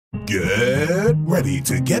Get ready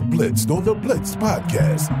to get blitzed on the Blitz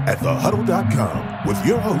podcast at thehuddle.com with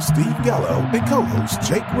your host Steve Gallo and co-hosts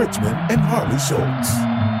Jake Richmond and Harley Schultz.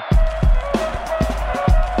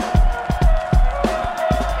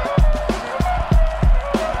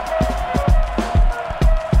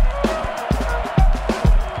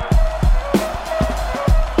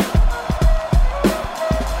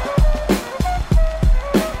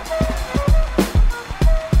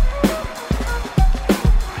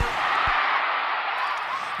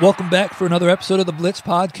 Welcome back for another episode of the Blitz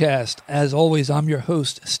Podcast. As always, I'm your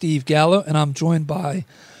host, Steve Gallo, and I'm joined by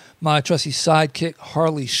my trusty sidekick,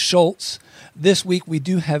 Harley Schultz. This week, we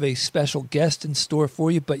do have a special guest in store for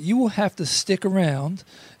you, but you will have to stick around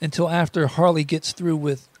until after Harley gets through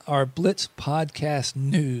with our Blitz Podcast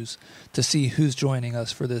news to see who's joining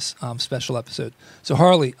us for this special episode. So,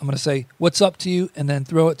 Harley, I'm going to say what's up to you and then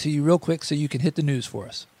throw it to you real quick so you can hit the news for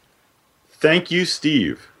us. Thank you,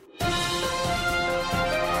 Steve.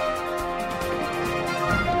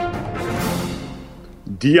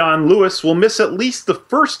 Dion Lewis will miss at least the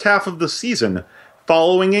first half of the season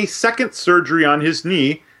following a second surgery on his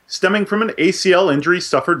knee stemming from an ACL injury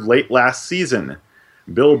suffered late last season.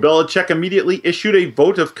 Bill Belichick immediately issued a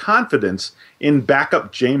vote of confidence in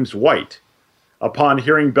backup James White. Upon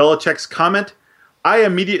hearing Belichick's comment, I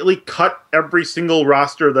immediately cut every single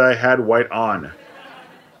roster that I had White on.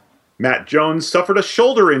 Matt Jones suffered a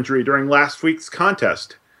shoulder injury during last week's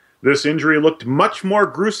contest. This injury looked much more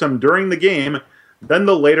gruesome during the game than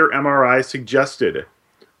the later MRI suggested.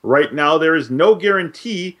 Right now, there is no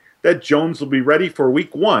guarantee that Jones will be ready for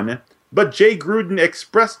Week 1, but Jay Gruden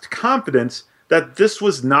expressed confidence that this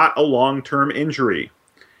was not a long-term injury.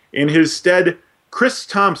 In his stead, Chris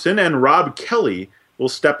Thompson and Rob Kelly will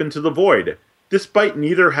step into the void, despite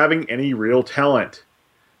neither having any real talent.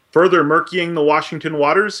 Further murkying the Washington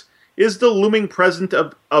waters is the looming presence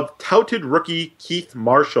of touted rookie Keith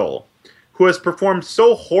Marshall, who has performed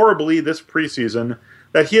so horribly this preseason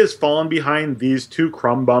that he has fallen behind these two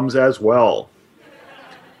crumb bums as well.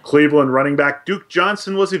 Cleveland running back Duke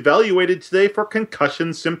Johnson was evaluated today for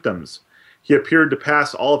concussion symptoms. He appeared to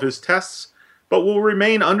pass all of his tests, but will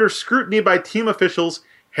remain under scrutiny by team officials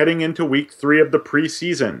heading into Week 3 of the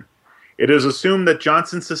preseason. It is assumed that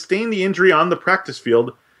Johnson sustained the injury on the practice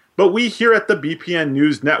field, but we here at the B.P.N.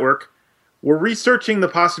 News Network were researching the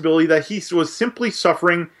possibility that he was simply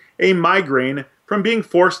suffering a migraine from being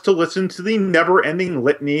forced to listen to the never-ending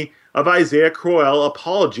litany of Isaiah Crowell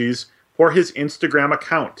apologies for his Instagram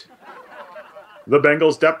account. The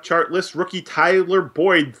Bengals depth chart lists rookie Tyler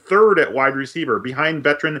Boyd third at wide receiver, behind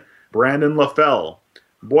veteran Brandon LaFell.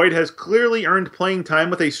 Boyd has clearly earned playing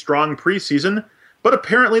time with a strong preseason, but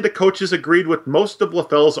apparently the coaches agreed with most of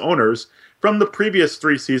LaFell's owners from the previous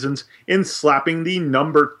 3 seasons in slapping the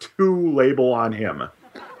number 2 label on him.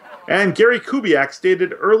 And Gary Kubiak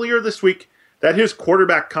stated earlier this week that his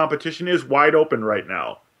quarterback competition is wide open right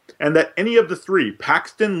now, and that any of the 3,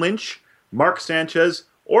 Paxton Lynch, Mark Sanchez,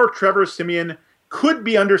 or Trevor Siemian, could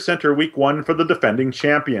be under center Week 1 for the defending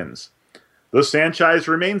champions. The Sanchez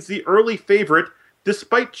remains the early favorite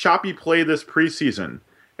despite choppy play this preseason,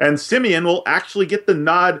 and Siemian will actually get the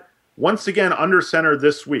nod once again under center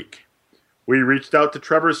this week. We reached out to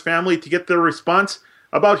Trevor's family to get their response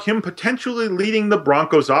about him potentially leading the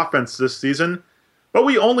Broncos offense this season, but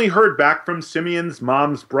we only heard back from Simeon's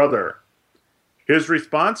mom's brother. His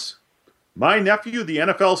response? My nephew, the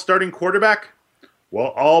NFL starting quarterback?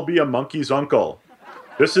 Well, I'll be a monkey's uncle.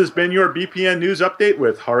 This has been your BPN News Update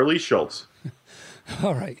with Harley Schultz.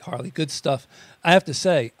 All right, Harley, good stuff. I have to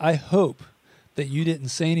say, I hope that you didn't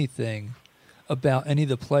say anything about any of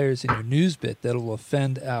the players in your news bit that will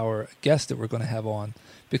offend our guest that we're going to have on,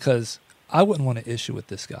 because I wouldn't want to issue with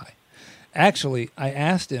this guy. Actually, I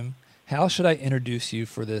asked him, how should I introduce you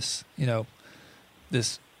for this,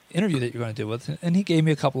 this interview that you're going to do with? And he gave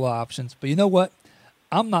me a couple of options. But you know what?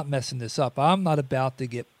 I'm not messing this up. I'm not about to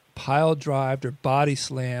get pile drived or body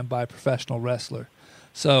slammed by a professional wrestler.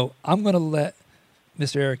 So I'm going to let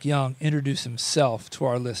Mr. Eric Young introduce himself to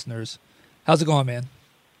our listeners. How's it going, man?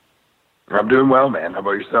 I'm doing well, man. How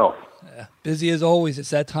about yourself? Busy as always.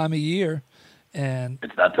 It's that time of year. And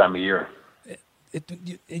it's that time of year.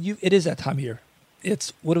 It is that time of year.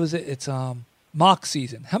 It's, what was it? It's mock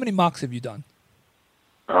season. How many mocks have you done?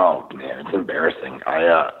 Oh, man, it's embarrassing.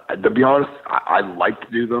 To be honest, I like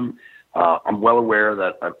to do them. I'm well aware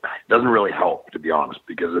that it doesn't really help, to be honest,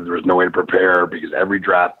 because there's no way to prepare, because every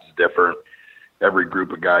draft is different. Every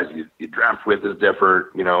group of guys you draft with is different.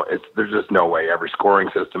 There's just no way. Every scoring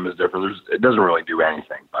system is different. It doesn't really do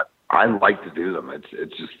anything, but I like to do them.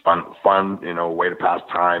 It's just fun, way to pass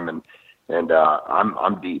time. And And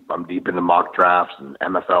I'm deep. I'm deep into mock drafts and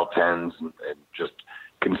MFL 10s and just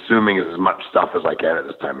consuming as much stuff as I can at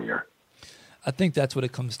this time of year. I think that's what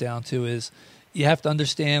it comes down to is you have to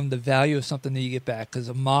understand the value of something that you get back because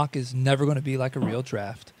a mock is never going to be like a real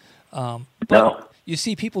draft. But you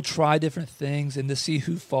see people try different things and to see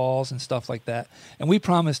who falls and stuff like that. And we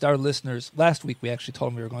promised our listeners, last week we actually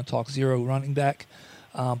told them we were going to talk zero running back,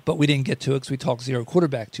 but we didn't get to it because we talked zero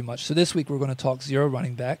quarterback too much. So this week we're going to talk zero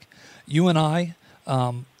running back. You and I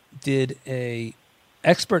did a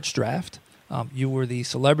experts draft. You were the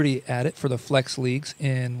celebrity at it for the Flex Leagues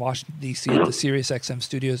in Washington, D.C. at the SiriusXM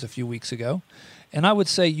studios a few weeks ago. And I would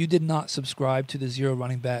say you did not subscribe to the zero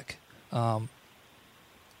running back,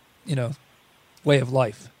 way of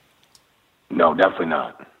life. No, definitely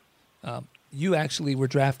not. You actually were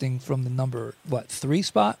drafting from the number, 3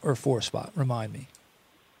 spot or 4 spot? Remind me.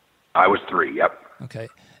 I was 3, yep. Okay.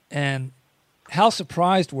 And how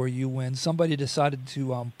surprised were you when somebody decided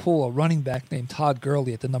to pull a running back named Todd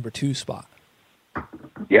Gurley at the number 2 spot?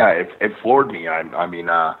 Yeah, it floored me. I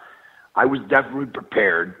was definitely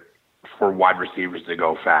prepared for wide receivers to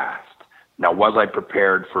go fast. Now, was I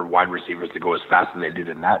prepared for wide receivers to go as fast as they did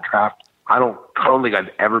in that draft? I don't think I've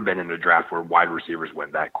ever been in a draft where wide receivers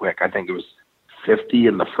went that quick. I think it was 50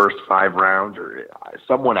 in the first 5 rounds, or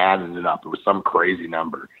someone added it up. It was some crazy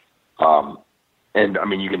number. And I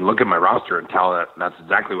mean, you can look at my roster and tell that that's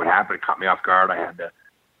exactly what happened. It caught me off guard. I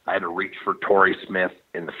had to reach for Torrey Smith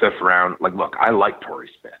in the 5th round. Like, look, I like Torrey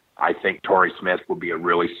Smith. I think Torrey Smith will be a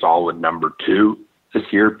really solid number 2 this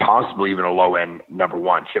year, possibly even a low end number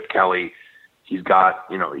 1. Chip Kelly, he's got,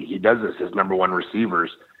 he does this. His number 1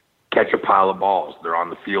 receivers catch a pile of balls. They're on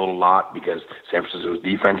the field a lot because San Francisco's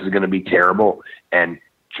defense is going to be terrible, and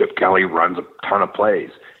Chip Kelly runs a ton of plays.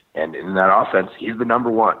 And in that offense, he's the number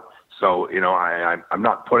 1. So, I'm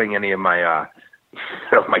not putting any of my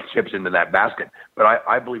my chips into that basket. But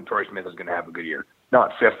I believe Torrey Smith is going to have a good year.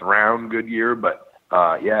 Not 5th round good year, but,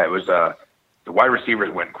 it was the wide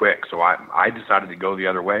receivers went quick. So I decided to go the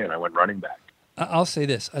other way, and I went running back. I'll say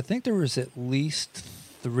this. I think there was at least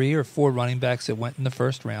 3 or 4 running backs that went in the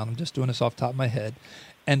 1st round. I'm just doing this off the top of my head.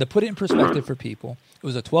 And to put it in perspective for people, it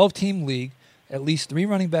was a 12-team league. At least 3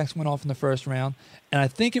 running backs went off in the 1st round, and I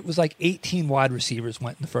think it was like 18 wide receivers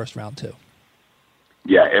went in the 1st round too.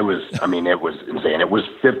 Yeah, it was insane. It was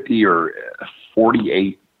 50 or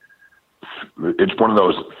 48. It's one of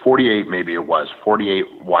those 48, maybe it was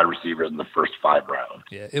 48 wide receivers in the first 5 rounds.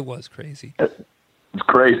 Yeah, it was crazy. It's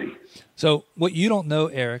crazy. So what you don't know,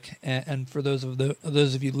 Eric, and for those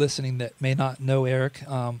of you listening that may not know Eric,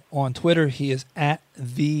 on Twitter he is at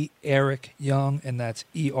the Eric Young, and that's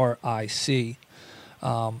ERIC.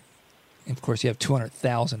 Of course, you have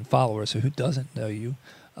 200,000 followers, so who doesn't know you?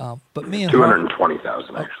 But me and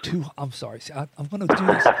 220,000 actually. I'm sorry. See, I'm going to do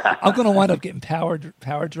this. I'm going to wind up getting power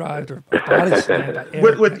drived or body slammed by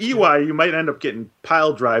Eric. With EY, you might end up getting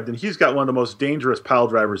pile drived, and he's got one of the most dangerous pile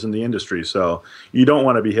drivers in the industry. So you don't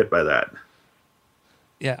want to be hit by that.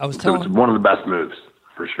 Yeah, I was telling. It's one of the best moves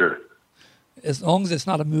for sure. As long as it's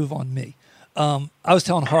not a move on me. I was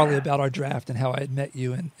telling Harley about our draft and how I had met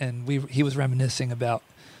you, and he was reminiscing about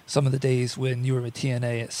some of the days when you were with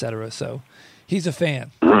TNA, et cetera. So he's a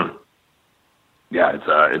fan. Yeah,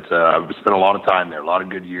 I've spent a lot of time there, a lot of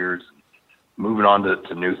good years, moving on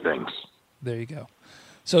to new things. There you go.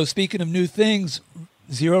 So speaking of new things,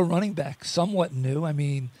 zero running back, somewhat new. I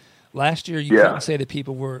mean, last year you couldn't say that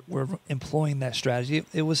people were employing that strategy.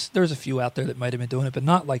 There's a few out there that might have been doing it, but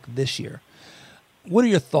not like this year. What are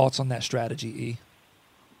your thoughts on that strategy, E?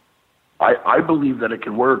 I believe that it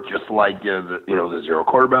can work, just like the zero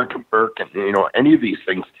quarterback can work, and any of these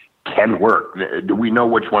things can work. Do we know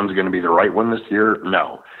which one's going to be the right one this year?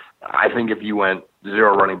 No. I think if you went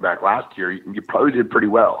zero running back last year, you probably did pretty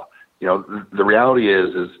well. The reality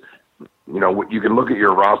is you can look at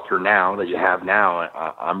your roster now that you have now.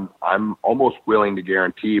 I'm almost willing to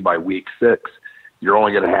guarantee by week 6, you're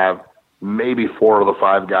only going to have maybe 4 of the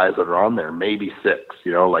 5 guys that are on there, maybe 6.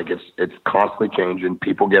 It's constantly changing.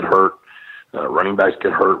 People get hurt. Running backs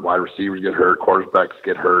get hurt. Wide receivers get hurt. Quarterbacks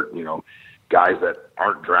get hurt. Guys that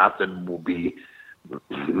aren't drafted will be,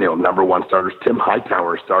 number 1 starters. Tim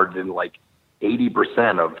Hightower started in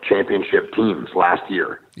 80% of championship teams last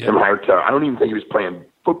year. Yeah. Tim Hightower, I don't even think he was playing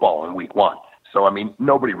football in week 1. So,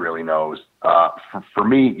 nobody really knows. For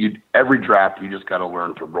me, every draft, you just got to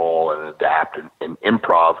learn to roll and adapt and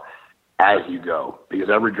improv as you go, because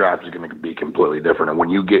every draft is going to be completely different. And when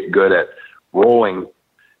you get good at rolling,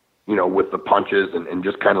 with the punches and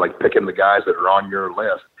just kind of picking the guys that are on your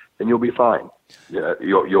list, then you'll be fine. Yeah,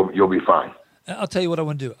 you'll be fine. I'll tell you what I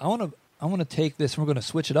want to do. I to take this and we're going to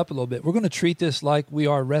switch it up a little bit. We're going to treat this like we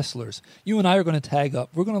are wrestlers. You and I are going to tag up.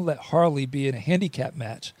 We're going to let Harley be in a handicap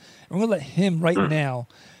match. And we're going to let him right now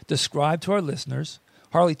describe to our listeners.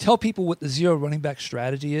 Harley, tell people what the zero running back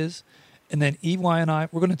strategy is. And then EY and I,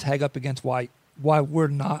 we're going to tag up against why we're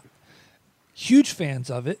not huge fans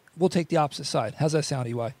of it. We'll take the opposite side. How's that sound,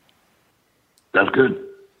 EY? That's good.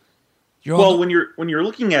 Well, when you're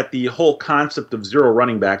looking at the whole concept of zero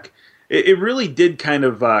running back, it really did kind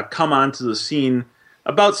of come onto the scene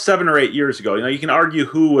about 7 or 8 years ago. You can argue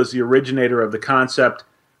who was the originator of the concept.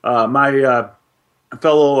 My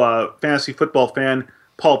fellow fantasy football fan,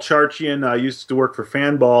 Paul Charchian, used to work for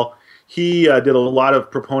Fanball. He did a lot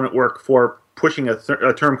of proponent work for pushing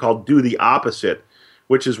a term called "do the opposite,"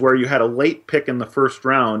 which is where you had a late pick in the first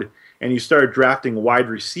round and you started drafting wide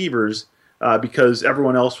receivers because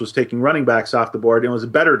everyone else was taking running backs off the board, and it was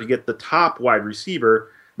better to get the top wide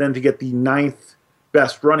receiver than to get the 9th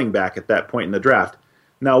best running back at that point in the draft.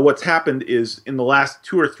 Now, what's happened is in the last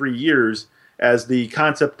 2 or 3 years, as the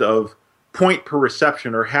concept of point per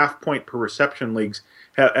reception or half point per reception leagues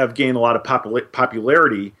have gained a lot of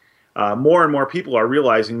popularity, more and more people are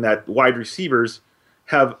realizing that wide receivers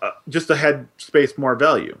have just a head space more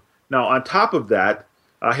value. Now, on top of that,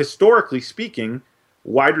 historically speaking,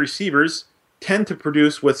 wide receivers tend to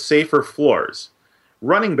produce with safer floors.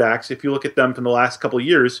 Running backs, if you look at them from the last couple of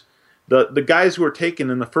years, the guys who were taken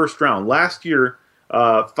in the first round last year,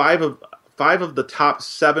 five of the top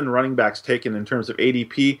 7 running backs taken in terms of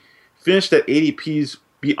ADP finished at ADPs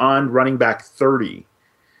beyond running back 30.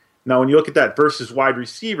 Now, when you look at that versus wide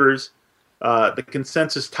receivers, the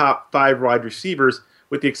consensus top 5 wide receivers,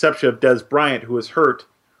 with the exception of Des Bryant, who was hurt,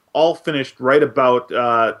 all finished right about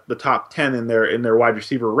the top 10 in their wide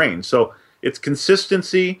receiver range. So it's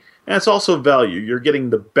consistency, and it's also value. You're getting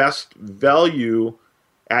the best value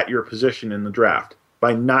at your position in the draft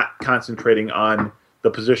by not concentrating on the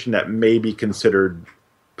position that may be considered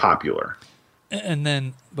popular. And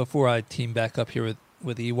then before I team back up here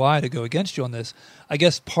with EY to go against you on this, I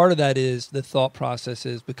guess part of that is the thought process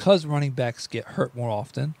is because running backs get hurt more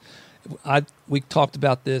often. We talked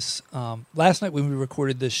about this last night when we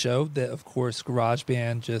recorded this show that, of course,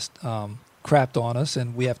 GarageBand just crapped on us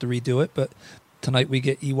and we have to redo it. But tonight we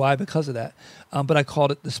get EY because of that. But I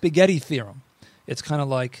called it the spaghetti theorem. It's kind of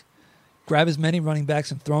like grab as many running backs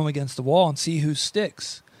and throw them against the wall and see who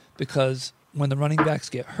sticks. Because when the running backs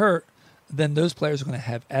get hurt, then those players are going to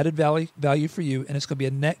have added value for you, and it's going to be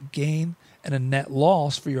a net gain and a net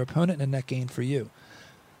loss for your opponent and a net gain for you.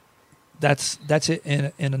 That's it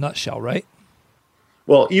in a nutshell, right?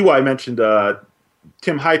 Well, EY mentioned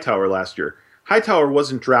Tim Hightower last year. Hightower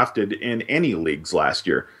wasn't drafted in any leagues last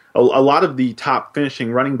year. A lot of the top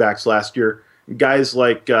finishing running backs last year, guys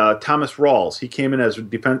like Thomas Rawls, he came in as a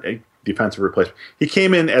defensive replacement. He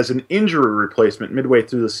came in as an injury replacement midway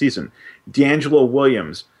through the season. D'Angelo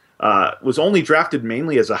Williams was only drafted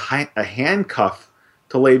mainly as a handcuff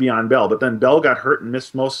to Le'Veon Bell, but then Bell got hurt and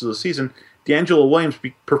missed most of the season. D'Angelo Williams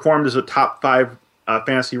performed as a top 5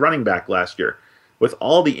 fantasy running back last year. With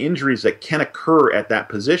all the injuries that can occur at that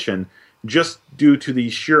position, just due to the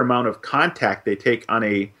sheer amount of contact they take on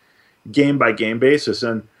a game-by-game basis.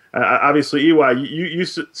 And obviously, EY, you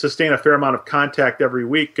sustain a fair amount of contact every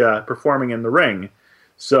week performing in the ring.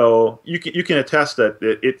 So you can attest that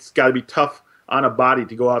it's got to be tough on a body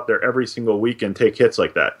to go out there every single week and take hits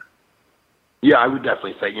like that. Yeah, I would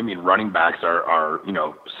definitely say, running backs are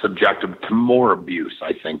subjected to more abuse,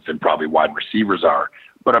 I think, than probably wide receivers are.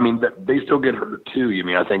 But, they still get hurt, too.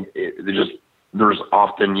 I think there's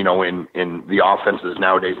often, in the offenses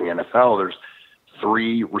nowadays in the NFL, there's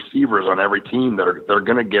 3 receivers on every team that are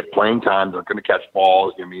going to get playing time. They're going to catch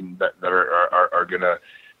balls, that are going to,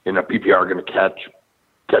 in a PPR, are going to catch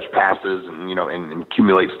passes and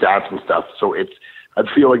accumulate stats and stuff. So I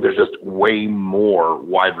feel like there's just way more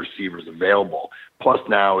wide receivers available. Plus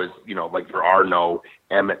now is, there are no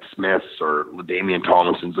Emmitt Smiths or LaDainian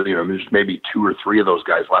Tomlinsons. There's maybe 2 or 3 of those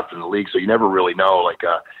guys left in the league. So you never really know.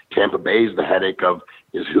 Tampa Bay is the headache of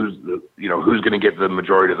who's going to get the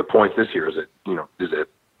majority of the points this year. Is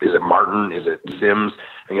it Martin? Is it Sims?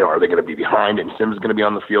 Are they going to be behind and Sims is going to be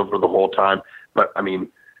on the field for the whole time? But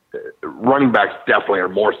running backs definitely are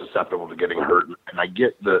more susceptible to getting hurt, and I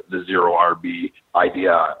get the zero RB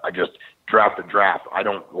idea. I just draft. I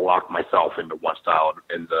don't lock myself into one style,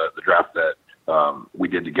 and the draft that we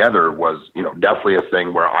did together was, definitely a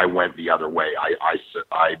thing where I went the other way.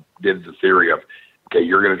 I did the theory of, okay,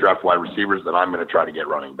 you're going to draft wide receivers, then I'm going to try to get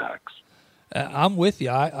running backs. I'm with you.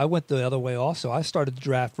 I went the other way also. I started to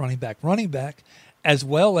draft running back, as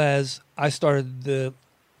well as I started the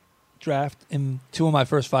draft in 2 of my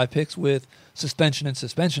first 5 picks with suspension and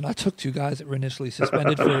suspension. I took 2 guys that were initially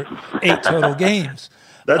suspended for 8 total games.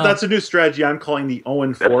 That's a new strategy I'm calling the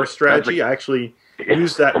 0-4 strategy. I actually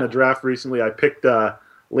used that in a draft recently. I picked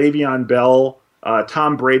Le'Veon Bell,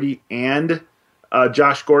 Tom Brady, and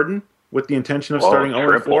Josh Gordon with the intention of starting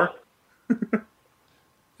 0-4.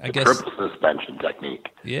 I guess triple suspension technique.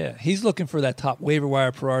 Yeah, he's looking for that top waiver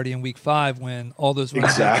wire priority in week 5 when all those running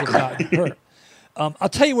backs have gotten hurt. I'll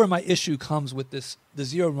tell you where my issue comes with the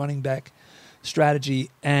 0 running back strategy,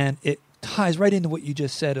 and it ties right into what you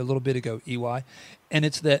just said a little bit ago, EY, and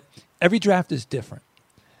it's that every draft is different.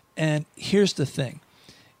 And here's the thing.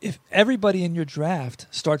 If everybody in your draft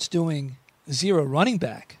starts doing 0 running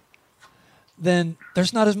back, then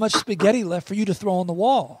there's not as much spaghetti left for you to throw on the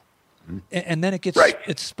wall. And then it gets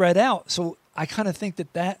it's spread out. So I kind of think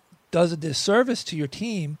that does a disservice to your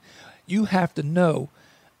team. You have to know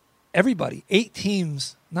everybody, 8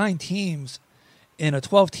 teams, 9 teams in a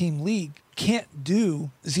 12-team league can't do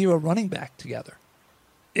 0 running back together.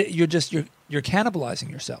 You're cannibalizing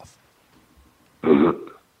yourself.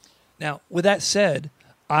 Now, with that said,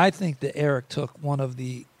 I think that Eric took one of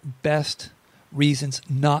the best reasons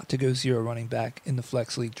not to go 0 running back in the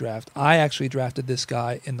Flex League draft. I actually drafted this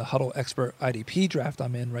guy in the Huddle Expert IDP draft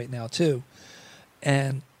I'm in right now too.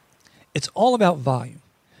 And it's all about volume.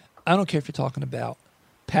 I don't care if you're talking about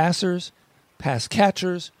passers, pass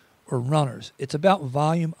catchers, or runners. It's about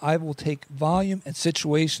volume. I will take volume and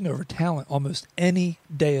situation over talent almost any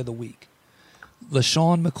day of the week.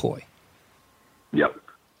 LaShawn McCoy. Yep.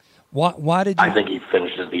 Why did you... I think he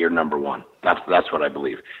finishes the year number 1. That's what I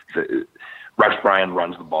believe. Rex Bryan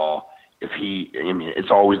runs the ball.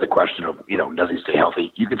 It's always the question of, does he stay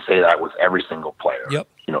healthy? You could say that with every single player. Yep.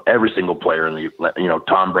 Every single player in the,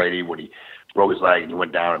 Tom Brady, when he broke his leg and he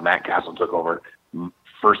went down and Matt Castle took over,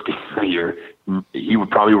 first game of the year, he would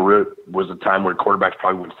probably was a time where quarterbacks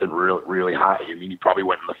probably would sit really high. He probably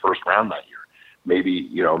went in the first round that year, maybe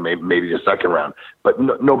the second round, but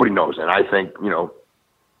nobody knows. And I think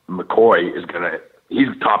McCoy he's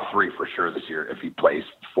top 3 for sure this year if he plays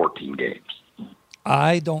 14 games.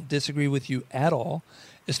 I don't disagree with you at all,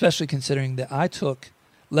 especially considering that I took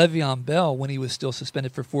Le'Veon Bell when he was still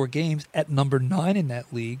suspended for 4 games at number 9 in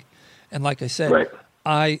that league, and like I said,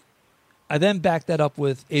 I then backed that up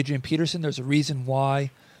with Adrian Peterson. There's a reason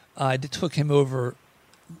why I took him over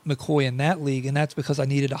McCoy in that league, and that's because I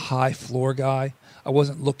needed a high floor guy. I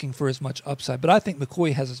wasn't looking for as much upside. But I think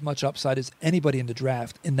McCoy has as much upside as anybody in the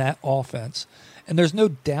draft in that offense. And there's no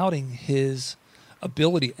doubting his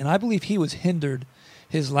ability. And I believe he was hindered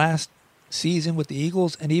his last season with the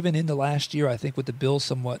Eagles and even into last year, I think, with the Bills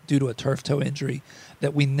somewhat due to a turf toe injury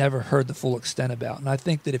that we never heard the full extent about. And I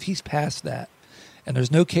think that if he's past that, and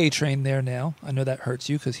there's no K-Train there now. I know that hurts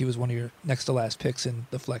you because he was one of your next-to-last picks in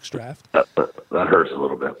the flex draft. That hurts a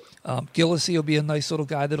little bit. Gillislee will be a nice little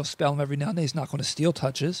guy that'll spell him every now and then. He's not going to steal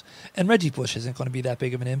touches. And Reggie Bush isn't going to be that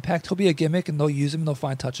big of an impact. He'll be a gimmick, and they'll use him, and they'll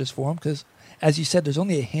find touches for him because, as you said, there's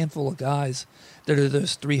only a handful of guys that are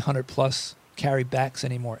those 300-plus carry backs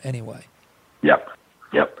anymore anyway. Yep.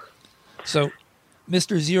 So,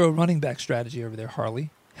 Mr. 0 running back strategy over there,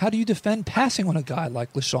 Harley. How do you defend passing on a guy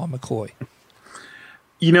like LaShawn McCoy?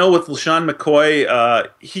 With LaShawn McCoy,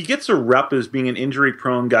 he gets a rep as being an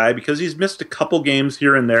injury-prone guy because he's missed a couple games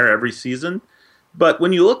here and there every season. But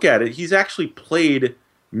when you look at it, he's actually played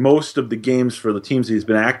most of the games for the teams he's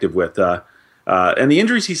been active with. And the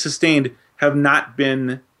injuries he sustained have not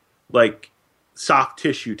been like soft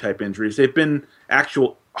tissue type injuries. They've been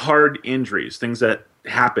actual hard injuries, things that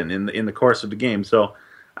happen in the course of the game. So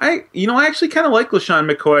I actually kind of like LaShawn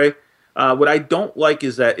McCoy. What I don't like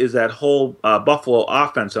is that whole Buffalo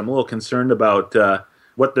offense. I'm a little concerned about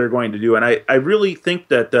what they're going to do, and I really think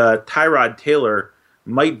that Tyrod Taylor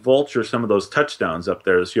might vulture some of those touchdowns up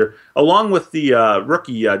there this year, along with the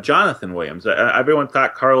rookie Jonathan Williams. Everyone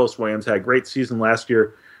thought Carlos Williams had a great season last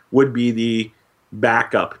year, would be the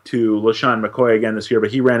backup to LaShawn McCoy again this year,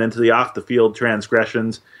 but he ran into the off-the-field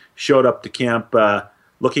transgressions, showed up to camp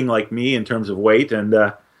looking like me in terms of weight, and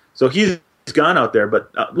so he's gone out there.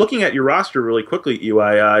 But looking at your roster really quickly,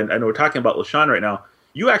 EY, I know we're talking about LaShawn right now.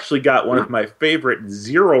 You actually got one of my favorite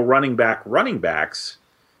 0 running backs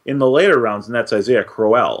in the later rounds, and that's Isaiah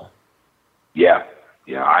Crowell. Yeah.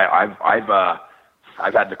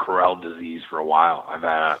 I've had the Crowell disease for a while.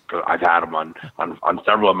 I've had him on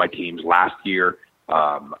several of my teams last year.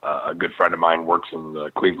 A good friend of mine works in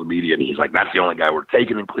the Cleveland media, and he's like, "That's the only guy we're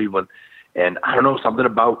taking in Cleveland." And I don't know, something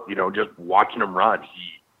about just watching him run.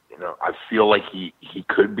 I feel like he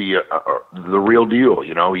could be the real deal.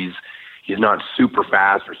 he's not super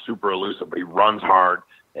fast or super elusive, but he runs hard.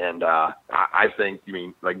 And I think,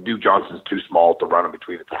 like Duke Johnson's too small to run him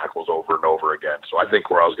between the tackles over and over again. So I think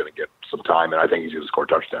Corral's going to get some time, and I think he's going to score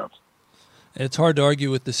touchdowns. It's hard to argue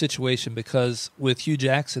with the situation because with Hugh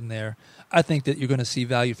Jackson there, I think that you're going to see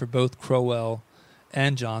value for both Crowell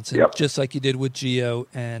and Johnson, just like you did with Gio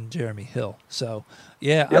and Jeremy Hill. So,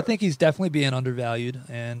 I think he's definitely being undervalued,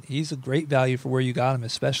 and he's a great value for where you got him,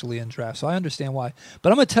 especially in draft. So I understand why.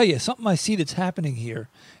 But I'm going to tell you, something I see that's happening here,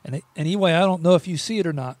 and anyway, I don't know if you see it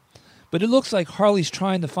or not, but it looks like Harley's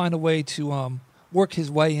trying to find a way to work his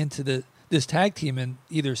way into this tag team and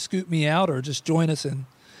either scoot me out or just join us and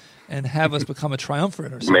have us become a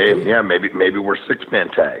triumvirate or something. Maybe we're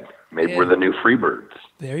 6-man tag. Maybe we're the new Freebirds.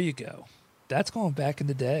 There you go. That's going back in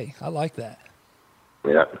the day. I like that.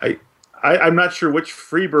 Yeah. I'm not sure which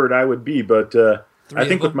Freebird I would be, but I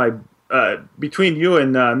think with my between you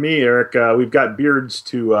and me, Eric, we've got beards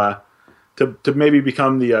to maybe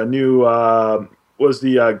become the new was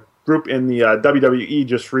the group in the WWE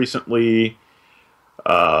just recently.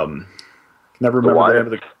 Never remember the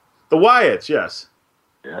name of the Wyatts. Yes.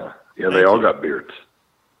 Yeah. They all got beards.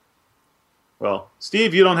 Well,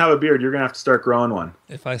 Steve, you don't have a beard. You're going to have to start growing one.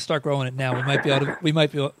 If I start growing it now, we might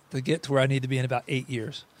be able to get to where I need to be in about 8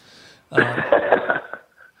 years.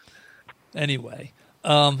 Anyway,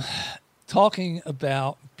 talking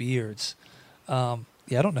about beards. I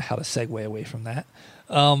don't know how to segue away from that.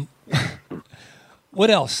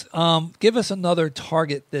 What else? Give us another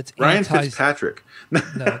target that's Ryan Fitzpatrick.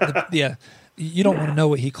 You don't want to know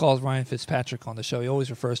what he calls Ryan Fitzpatrick on the show. He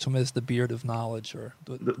always refers to him as the beard of knowledge or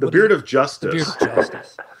the beard of justice. The beard of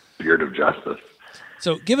justice. Beard of justice.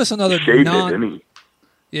 So give us another shaved it, didn't he?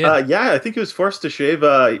 Yeah, I think he was forced to shave.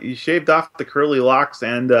 He shaved off the curly locks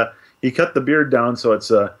and he cut the beard down, so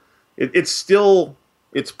it's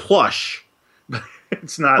plush, but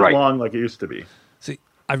it's not long like it used to be. See,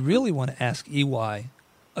 I really want to ask EY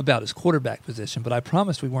about his quarterback position, but I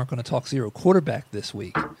promised we weren't going to talk zero quarterback this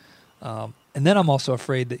week. And then I'm also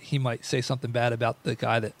afraid that he might say something bad about the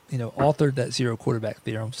guy that authored that zero quarterback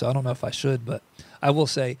theorem. So I don't know if I should, but I will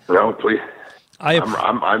say no. Please,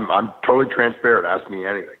 I'm totally transparent. Ask me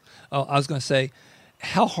anything. Oh, I was going to say,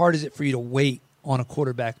 how hard is it for you to wait on a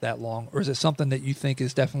quarterback that long, or is it something that you think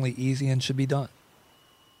is definitely easy and should be done?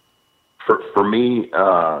 For me,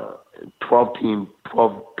 12 team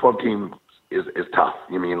is tough.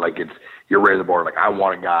 You're ready to board. Like, I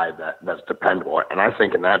want a guy that's dependable. And I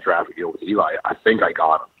think in that draft, with Eli, I think I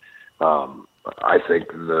got him. I think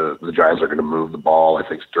the Giants are going to move the ball. I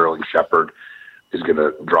think Sterling Shepard is going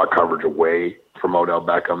to draw coverage away from Odell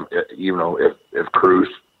Beckham. If Cruz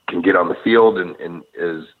can get on the field and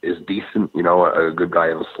is decent, a good guy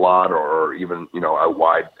in the slot or even, out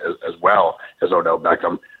wide as well as Odell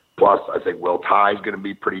Beckham. Plus, I think Will Tye is going to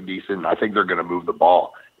be pretty decent. I think they're going to move the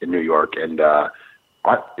ball in New York. And,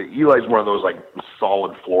 Eli's one of those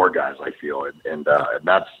solid floor guys, I feel, and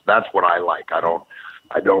that's what I like.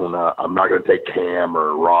 I'm not going to take Cam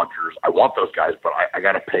or Rodgers. I want those guys, but I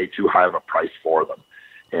got to pay too high of a price for them.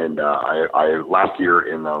 And I last year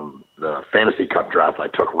in the Fantasy Cup draft, I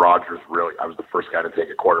took Rodgers. Really, I was the first guy to take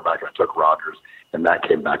a quarterback, and I took Rodgers, and that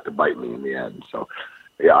came back to bite me in the end. So,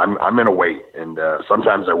 yeah, I'm in a wait, and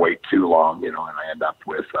sometimes I wait too long, and I end up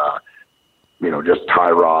with. Just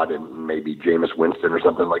Tyrod and maybe Jameis Winston or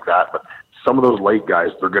something like that. But some of those late guys,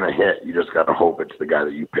 they're going to hit. You just got to hope it's the guy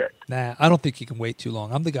that you picked. Nah, I don't think you can wait too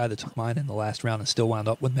long. I'm the guy that took mine in the last round and still wound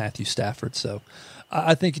up with Matthew Stafford. So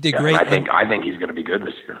I think he did great. I think he's going to be good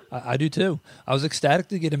this year. I do too. I was ecstatic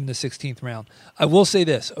to get him in the 16th round. I will say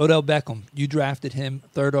this: Odell Beckham, you drafted him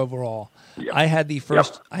 3rd overall. Yep. I had the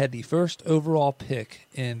first overall pick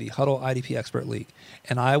in the Huddle IDP Expert League,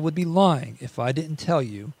 and I would be lying if I didn't tell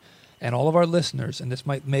you. And all of our listeners, and this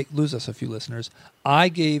might lose us a few listeners, I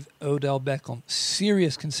gave Odell Beckham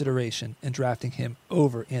serious consideration in drafting him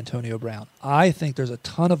over Antonio Brown. I think there's a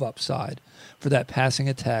ton of upside for that passing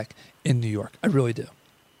attack in New York. I really do.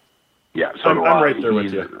 Yeah, so I'm right there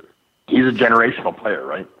with you. He's a generational player,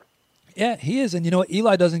 right? Yeah, he is. And you know what?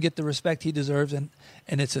 Eli doesn't get the respect he deserves, and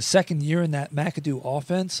it's a second year in that McAdoo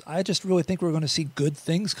offense. I just really think we're going to see good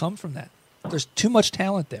things come from that. There's too much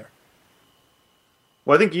talent there.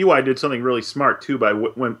 Well, I think EY did something really smart, too, by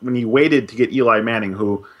when he waited to get Eli Manning,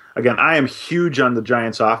 who, again, I am huge on the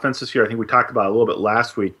Giants' offense this year. I think we talked about it a little bit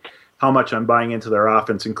last week, how much I'm buying into their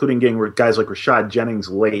offense, including getting guys like Rashad Jennings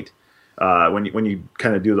late when you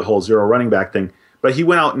kind of do the whole zero running back thing. But he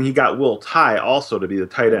went out and he got Will Tye also to be the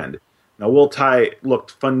tight end. Now, Will Tye looked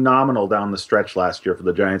phenomenal down the stretch last year for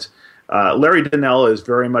the Giants. Larry Donnell is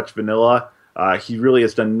very much vanilla. He really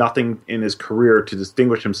has done nothing in his career to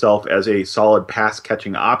distinguish himself as a solid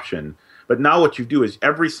pass-catching option. But now what you do is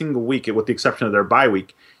every single week, with the exception of their bye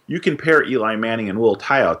week, you can pair Eli Manning and Will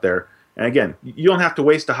Ty out there. And again, you don't have to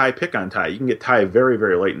waste a high pick on Ty. You can get Ty very,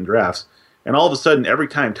 very late in drafts. And all of a sudden, every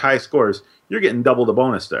time Ty scores, you're getting double the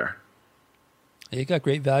bonus there. Yeah, you got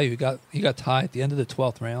great value. You got Ty at the end of the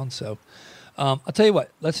 12th round. So I'll tell you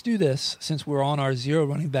what, let's do this since we're on our zero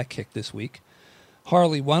running back kick this week.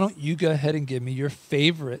 Harley, why don't you go ahead and give me your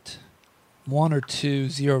favorite one or two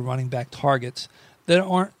zero running back targets that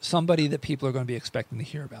aren't somebody that people are going to be expecting to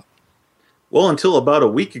hear about? Well, until about a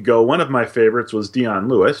week ago, one of my favorites was Dion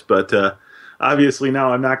Lewis, but obviously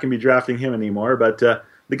now I'm not going to be drafting him anymore. But the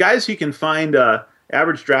guys you can find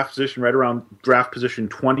average draft position right around draft position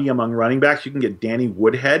 20 among running backs, you can get Danny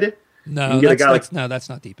Woodhead. No, that's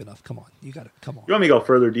not deep enough. Come on. You got to come on. You want me to go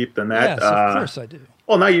further deep than that? Yes, of course I do.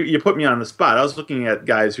 Well, now you put me on the spot. I was looking at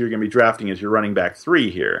guys who you're going to be drafting as your running back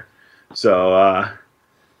 3 here. So,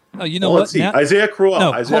 you know what? Let's see. Isaiah Crowell.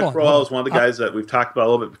 No, Isaiah Crowell is one of the guys that we've talked about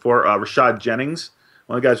a little bit before. Rashad Jennings,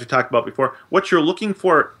 one of the guys we talked about before. What you're looking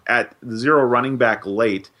for at the zero running back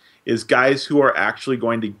late is guys who are actually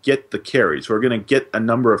going to get the carries, who are going to get a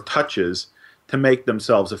number of touches to make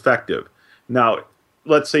themselves effective. Now,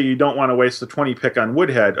 let's say you don't want to waste the 20 pick on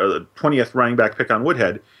Woodhead, or the 20th running back pick on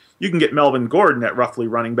Woodhead. You can get Melvin Gordon at roughly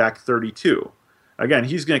running back 32. Again,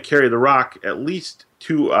 he's going to carry the rock at least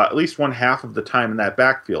one half of the time in that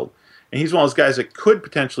backfield. And he's one of those guys that could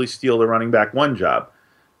potentially steal the running back 1 job.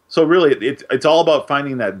 So really, it's all about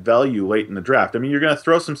finding that value late in the draft. I mean, you're going to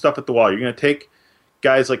throw some stuff at the wall. You're going to take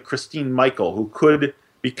guys like Christine Michael, who could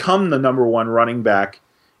become the number 1 running back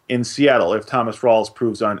in Seattle if Thomas Rawls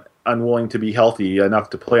proves unwilling to be healthy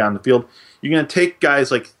enough to play on the field. You're going to take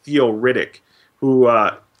guys like Theo Riddick, who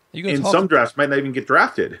in some drafts might not even get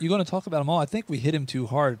drafted. You're going to talk about them all. I think we hit him too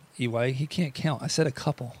hard, EY. He can't count. I said a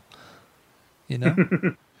couple. You know?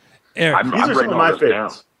 Eric. These are some of my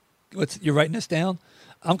favorites. You're writing this down?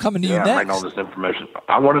 I'm coming to you next. Yeah, I know this information.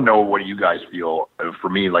 I want to know what you guys feel. For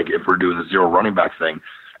me, like if we're doing the zero running back thing,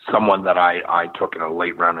 someone that I took in a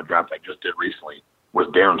late round of draft I just did recently was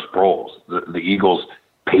Darren Sproles. The Eagles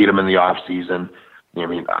paid him in the off season. I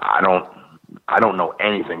mean, I don't know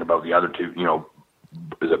anything about the other two. You know,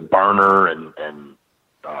 is it Barner and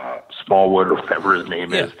Smallwood or whatever his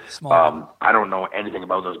name is? I don't know anything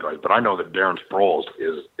about those guys, but I know that Darren Sproles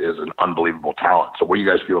is an unbelievable talent. So what do you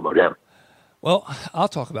guys feel about him? Well, I'll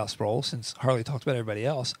talk about Sproles since Harley talked about everybody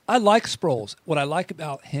else. I like Sproles. What I like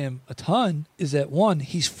about him a ton is that, one,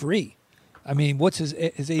 he's free. I mean, what's his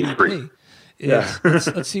ADP?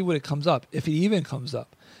 Let's see what it comes up, if he even comes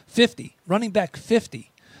up. 50, running back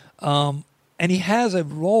 50. And he has a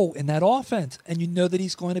role in that offense. And you know that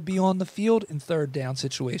he's going to be on the field in third down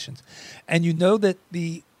situations. And you know that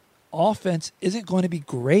the offense isn't going to be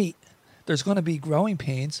great. There's going to be growing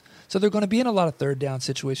pains. So they're going to be in a lot of third down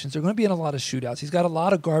situations. They're going to be in a lot of shootouts. He's got a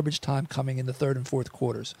lot of garbage time coming in the third and fourth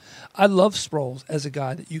quarters. I love Sproles as a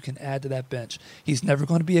guy that you can add to that bench. He's never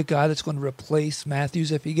going to be a guy that's going to replace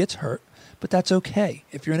Matthews if he gets hurt, but that's okay.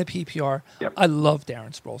 If you're in a PPR, yep. I love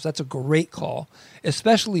Darren Sproles. That's a great call,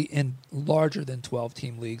 especially in larger than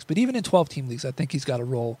 12-team leagues. But even in 12-team leagues, I think he's got a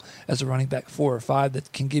role as a running back 4 or 5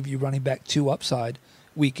 that can give you running back 2 upside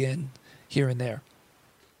week in, here and there.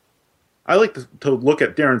 I like to look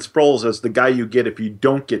at Darren Sproles as the guy you get if you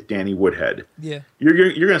don't get Danny Woodhead. Yeah, you're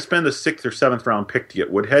going to spend the 6th or 7th round pick to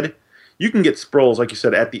get Woodhead. You can get Sproles, like you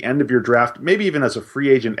said, at the end of your draft, maybe even as a free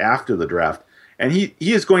agent after the draft, and he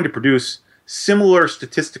is going to produce similar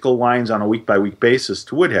statistical lines on a week-by-week basis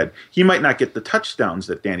to Woodhead. He might not get the touchdowns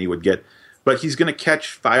that Danny would get, but he's going to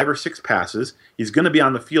catch 5 or 6 passes. He's going to be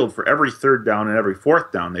on the field for every 3rd down and every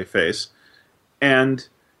 4th down they face, and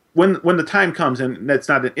when the time comes, and that's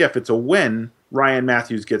not an if, it's a when Ryan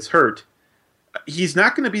Matthews gets hurt, he's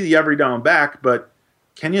not going to be the every down back, but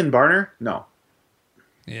Kenyon Barner, no.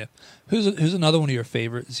 Yeah. Who's another one of your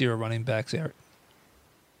favorite zero running backs, Eric?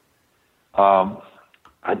 For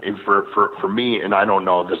me, and I don't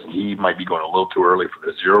know, he might be going a little too early for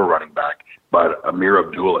the zero running back, but Amir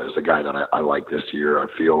Abdullah is a guy that I like this year. I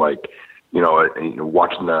feel like,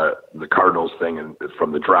 watching the Cardinals thing and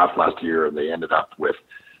from the draft last year, and they ended up with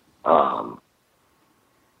their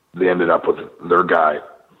guy.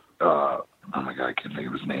 Oh my God, I can't think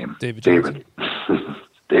of his name. David Johnson.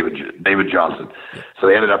 Yeah. So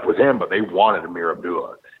they ended up with him, but they wanted Amir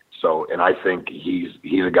Abdullah. So, and I think he's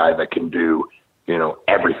a guy that can do,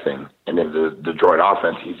 everything. And in the Detroit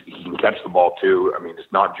offense, he can catch the ball too. I mean,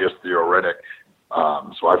 it's not just theoretic.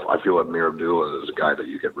 So I feel that Amir Abdullah is a guy that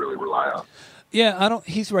you can really rely on. Yeah,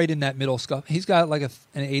 he's right in that middle scuff. He's got like an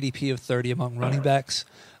ADP of 30 among running backs.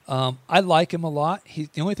 I like him a lot. The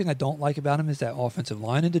only thing I don't like about him is that offensive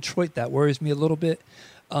line in Detroit. That worries me a little bit.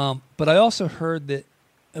 But I also heard that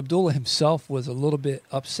Abdullah himself was a little bit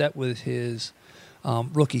upset with his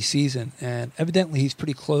rookie season, and evidently he's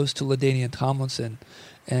pretty close to LaDainian Tomlinson.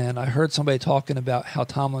 And I heard somebody talking about how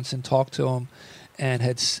Tomlinson talked to him and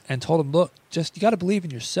told him, look, just you got to believe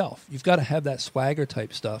in yourself. You've got to have that swagger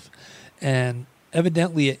type stuff. And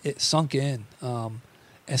evidently it sunk in.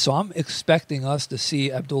 And so I'm expecting us to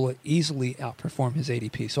see Abdullah easily outperform his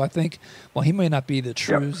ADP. So I think while he may not be the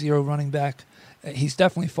true zero running back, he's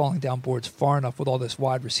definitely falling down boards far enough with all this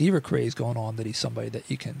wide receiver craze going on that he's somebody that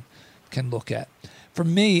you can look at. For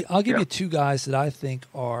me, I'll give you two guys that I think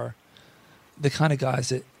are the kind of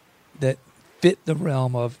guys that fit the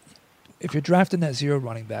realm of, if you're drafting that zero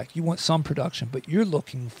running back, you want some production, but you're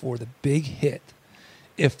looking for the big hit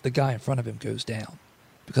if the guy in front of him goes down,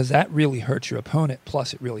 because that really hurts your opponent,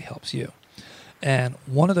 plus it really helps you. And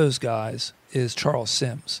one of those guys is Charles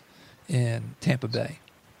Sims in Tampa Bay.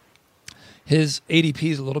 His ADP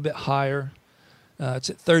is a little bit higher.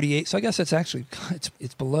 It's at 38, so I guess that's actually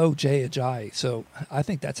it's below Jay Ajayi. So I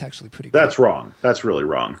think that's actually pretty good. That's wrong. That's really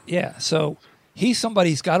wrong. Yeah, so he's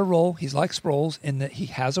somebody, he's got a role. He's like Sproles in that he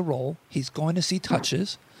has a role. He's going to see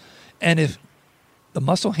touches. And if the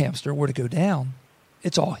muscle hamster were to go down,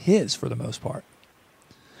 it's all his for the most part.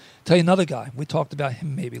 Tell you another guy. We talked about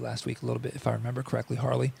him maybe last week a little bit, if I remember correctly,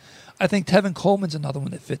 Harley. I think Tevin Coleman's another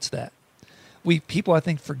one that fits that. People, I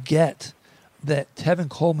think, forget that Tevin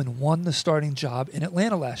Coleman won the starting job in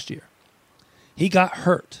Atlanta last year. He got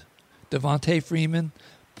hurt. Devontae Freeman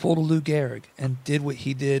pulled a Lou Gehrig and did what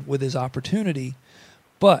he did with his opportunity.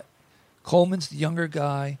 But Coleman's the younger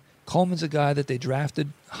guy. Coleman's a guy that they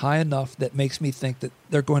drafted high enough that makes me think that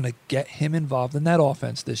they're going to get him involved in that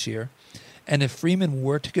offense this year. And if Freeman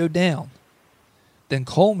were to go down, then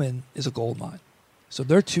Coleman is a gold mine. So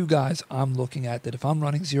they're two guys I'm looking at that if I'm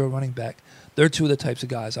running zero running back, they're two of the types of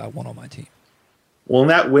guys I want on my team. Well, in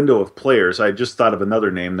that window of players, I just thought of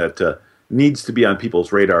another name that needs to be on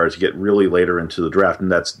people's radar as you get really later into the draft, and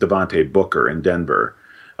that's Devontae Booker in Denver,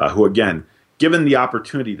 who, again, given the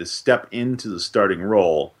opportunity to step into the starting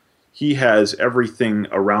role, he has everything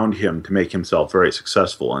around him to make himself very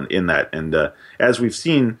successful in that. And as we've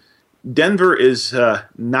seen, Denver is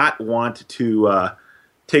not want to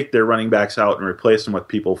take their running backs out and replace them with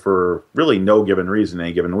people for really no given reason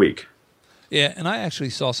any given week. Yeah, and I actually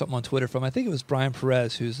saw something on Twitter from, I think it was Brian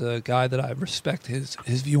Perez, who's a guy that I respect his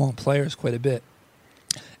view on players quite a bit.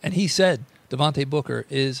 And he said Devontae Booker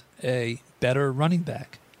is a better running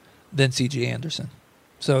back than C.J. Anderson.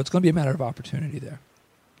 So it's going to be a matter of opportunity there.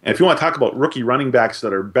 And if you want to talk about rookie running backs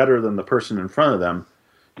that are better than the person in front of them,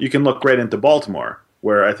 you can look right into Baltimore,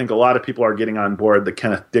 where I think a lot of people are getting on board the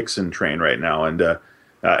Kenneth Dixon train right now. And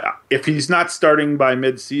if he's not starting by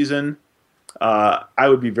midseason, I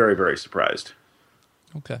would be very, very surprised.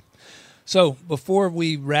 Okay. So before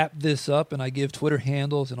we wrap this up and I give Twitter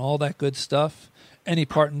handles and all that good stuff, any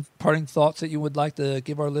parting thoughts that you would like to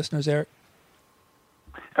give our listeners, Eric?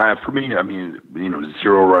 For me, I mean,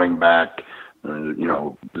 zero running back,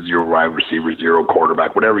 zero wide receiver, zero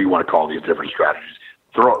quarterback, whatever you want to call these different strategies.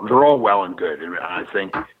 They're all well and good, and I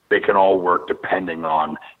think they can all work depending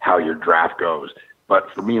on how your draft goes. But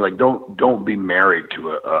for me, like, don't be married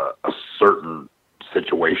to a certain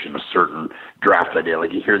situation, a certain draft idea.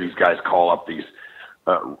 Like, you hear these guys call up these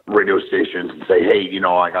radio stations and say, "Hey,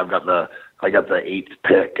 like I got the 8th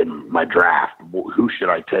pick in my draft. Who should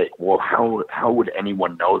I take?" Well, how would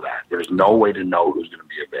anyone know that? There's no way to know who's going to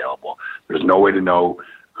be available. There's no way to know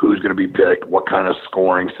who's going to be picked, what kind of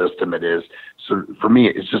scoring system it is. So for me,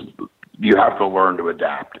 it's just you have to learn to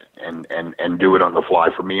adapt and do it on the fly.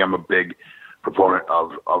 For me, I'm a big proponent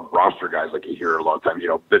of roster guys, like you hear a lot of times,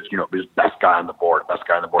 there's best guy on the board.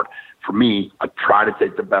 For me, I try to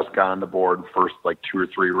take the best guy on the board first, like 2 or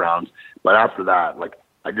 3 rounds. But after that, like,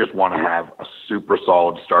 I just want to have a super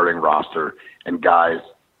solid starting roster and guys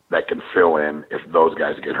that can fill in if those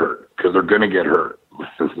guys get hurt, because they're going to get hurt.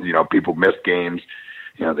 People miss games.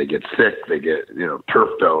 They get sick, they get, turf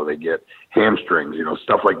toe, they get hamstrings,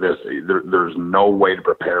 stuff like this. There's no way to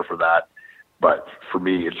prepare for that. But for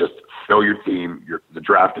me, it's just fill your team. The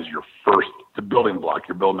draft is your first, the building block.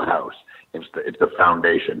 You're building a house. It's the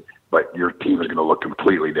foundation. But your team is going to look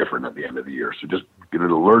completely different at the end of the year. So just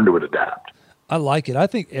learn to adapt. I like it. I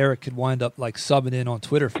think Eric could wind up like subbing in on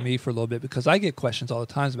Twitter for me for a little bit, because I get questions all the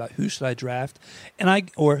time about who should I draft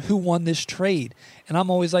or who won this trade. And I'm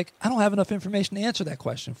always like, I don't have enough information to answer that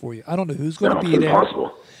question for you. I don't know who's going to be there.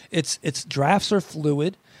 Impossible. It's drafts are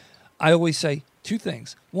fluid. I always say 2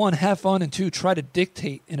 things. 1, have fun, and 2, try to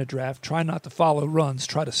dictate in a draft. Try not to follow runs.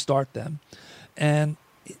 Try to start them. And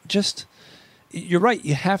just you're right.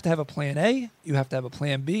 You have to have a plan A, you have to have a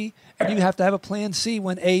plan B, and you have to have a plan C.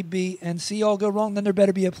 When A, B, and C all go wrong, then there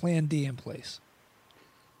better be a plan D in place.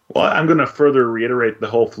 Well, I'm going to further reiterate the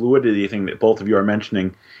whole fluidity thing that both of you are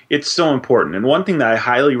mentioning. It's so important. And one thing that I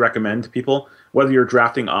highly recommend to people, whether you're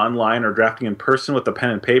drafting online or drafting in person with a pen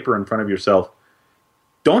and paper in front of yourself,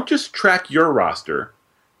 don't just track your roster.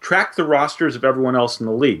 Track the rosters of everyone else in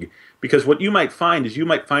the league. Because what you might find is you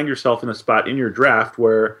might find yourself in a spot in your draft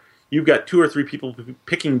where you've got 2 or 3 people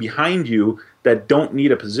picking behind you that don't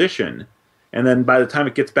need a position. And then by the time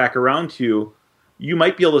it gets back around to you, you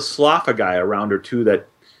might be able to slough a guy a round or two that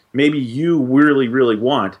maybe you really, really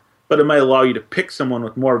want, but it might allow you to pick someone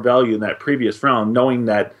with more value in that previous round, knowing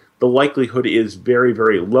that the likelihood is very,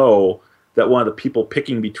 very low that one of the people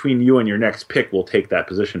picking between you and your next pick will take that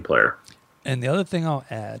position player. And the other thing I'll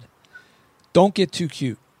add, don't get too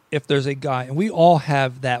cute. If there's a guy, and we all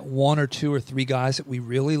have that 1 or 2 or 3 guys that we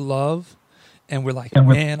really love, and we're like,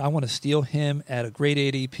 man, I want to steal him at a great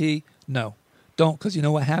ADP. No, don't, because you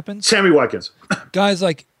know what happens? Sammy Watkins. Guys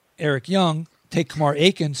like Eric Young take Kamar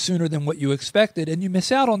Aiken sooner than what you expected, and you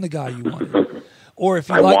miss out on the guy you wanted. Or if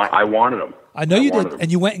you I wanted him. I know you did, and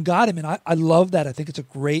you went and got him, and I love that. I think it's a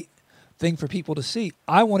great thing for people to see.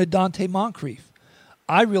 I wanted Dante Moncrief.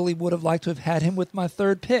 I really would have liked to have had him with my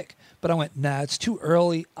 3rd pick, but I went, nah, it's too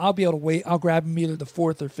early. I'll be able to wait. I'll grab him either the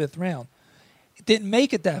 4th or 5th round. It didn't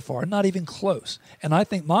make it that far, not even close. And I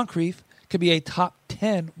think Moncrief could be a top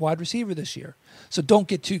 10 wide receiver this year. So don't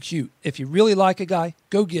get too cute. If you really like a guy,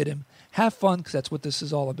 go get him. Have fun, because that's what this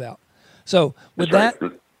is all about. So with that,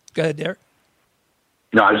 go ahead, Derek.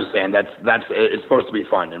 No, I was just saying that's it's supposed to be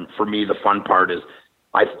fun, and for me, the fun part is,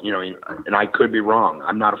 and I could be wrong.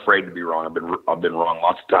 I'm not afraid to be wrong. I've been wrong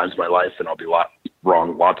lots of times in my life, and I'll be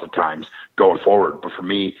wrong lots of times going forward. But for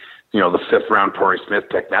me, the 5th round Torrey Smith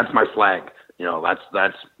pick, that's my flag.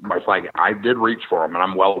 That's my flag. I did reach for him, and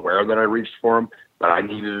I'm well aware that I reached for him, but I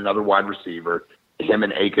needed another wide receiver. Him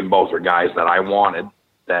and Aiken both are guys that I wanted.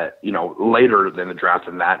 That later than the draft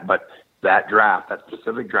and that, but that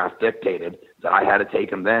specific draft dictated that I had to take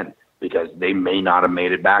them then, because they may not have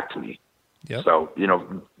made it back to me. Yep. So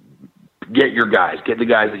get your guys, get the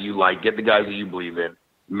guys that you like, get the guys that you believe in,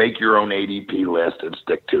 make your own ADP list and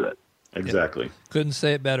stick to it. Exactly. Yep. Couldn't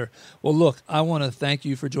say it better. Well, look, I want to thank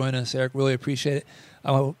you for joining us, Eric. Really appreciate it.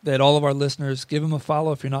 I hope that all of our listeners give him a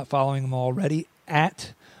follow if you're not following him already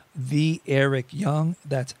at the Eric Young.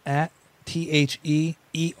 That's at TheEricYoung.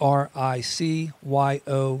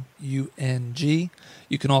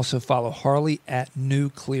 You can also follow Harley at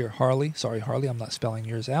Nuclear Harley. Sorry, Harley, I'm not spelling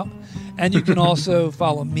yours out. And you can also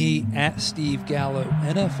follow me at Steve Gallo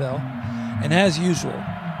NFL. And as usual,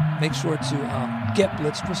 make sure to get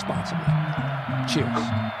blitzed responsibly.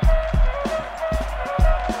 Cheers.